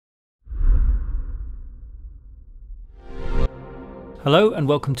Hello and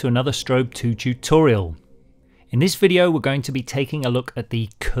welcome to another Strobe2 tutorial. In this video we're going to be taking a look at the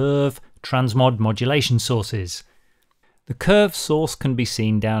curve transmod modulation sources. The curve source can be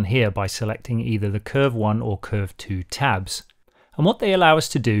seen down here by selecting either the curve 1 or curve 2 tabs. And what they allow us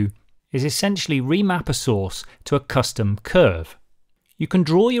to do is essentially remap a source to a custom curve. You can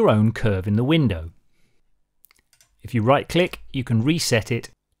draw your own curve in the window. If you right click, you can reset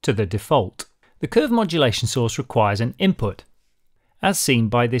it to the default. The curve modulation source requires an input, as seen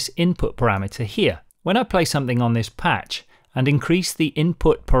by this input parameter here. When I play something on this patch and increase the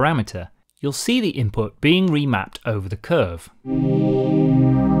input parameter, you'll see the input being remapped over the curve.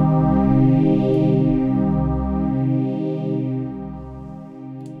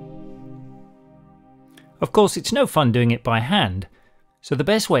 Of course, it's no fun doing it by hand, so the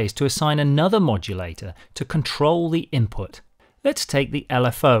best way is to assign another modulator to control the input. Let's take the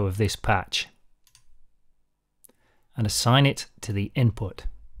LFO of this patch and assign it to the input.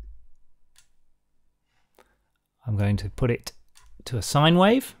 I'm going to put it to a sine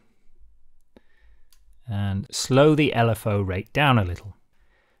wave and slow the LFO rate down a little.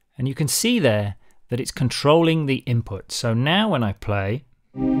 And you can see there that it's controlling the input. So now when I play,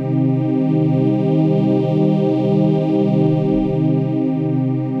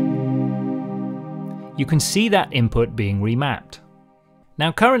 you can see that input being remapped.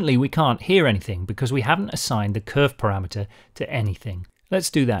 Now currently we can't hear anything because we haven't assigned the curve parameter to anything.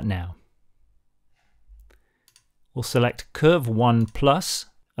 Let's do that now. We'll select curve 1 plus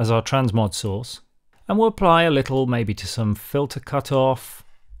as our transmod source, and we'll apply a little maybe to some filter cutoff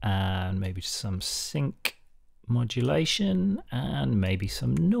and maybe to some sync modulation and maybe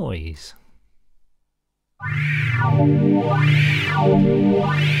some noise.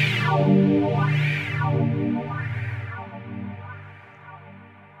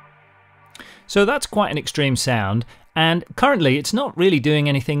 So that's quite an extreme sound, and currently it's not really doing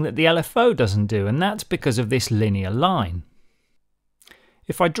anything that the LFO doesn't do, and that's because of this linear line.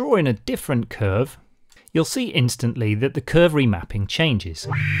 If I draw in a different curve, you'll see instantly that the curve remapping changes.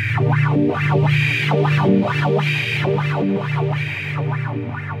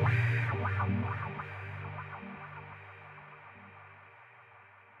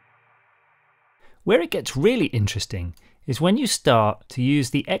 Where it gets really interesting is when you start to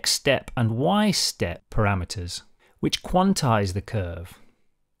use the X step and Y step parameters, which quantize the curve.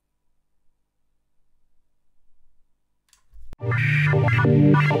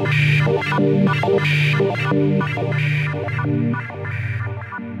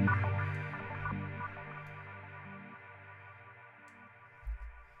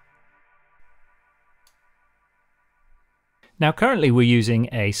 Now currently we're using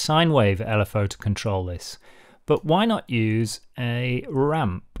a sine wave LFO to control this, but why not use a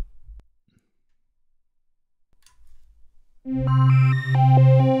ramp?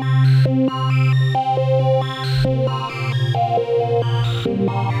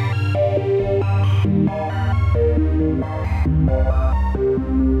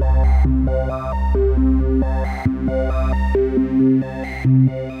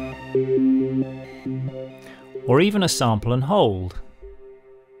 Or even a sample and hold,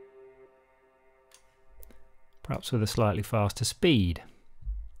 perhaps with a slightly faster speed.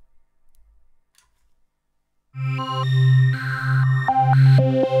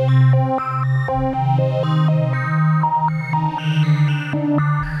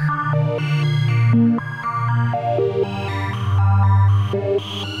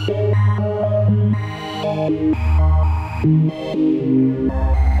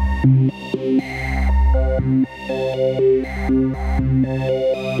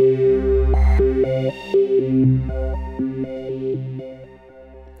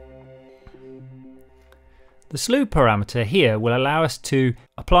 The slew parameter here will allow us to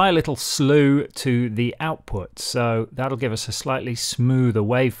apply a little slew to the output, so that'll give us a slightly smoother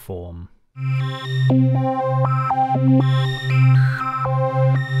waveform.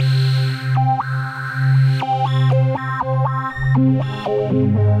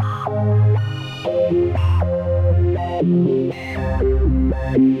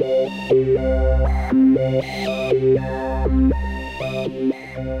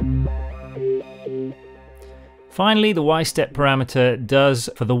 Finally, the Y step parameter does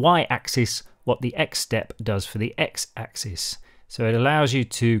for the Y axis what the X step does for the X axis. So it allows you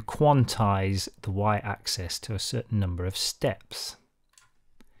to quantize the Y axis to a certain number of steps.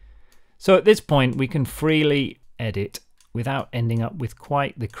 So at this point we can freely edit without ending up with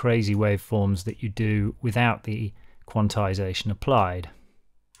quite the crazy waveforms that you do without the quantization applied.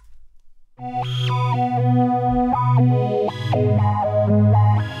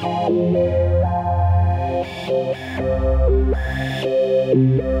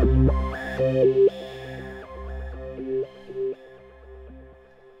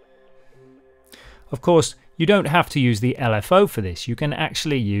 Of course, you don't have to use the LFO for this. You can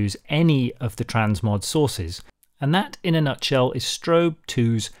actually use any of the transmod sources. And that, in a nutshell, is Strobe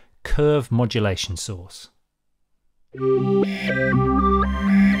 2's curve modulation source.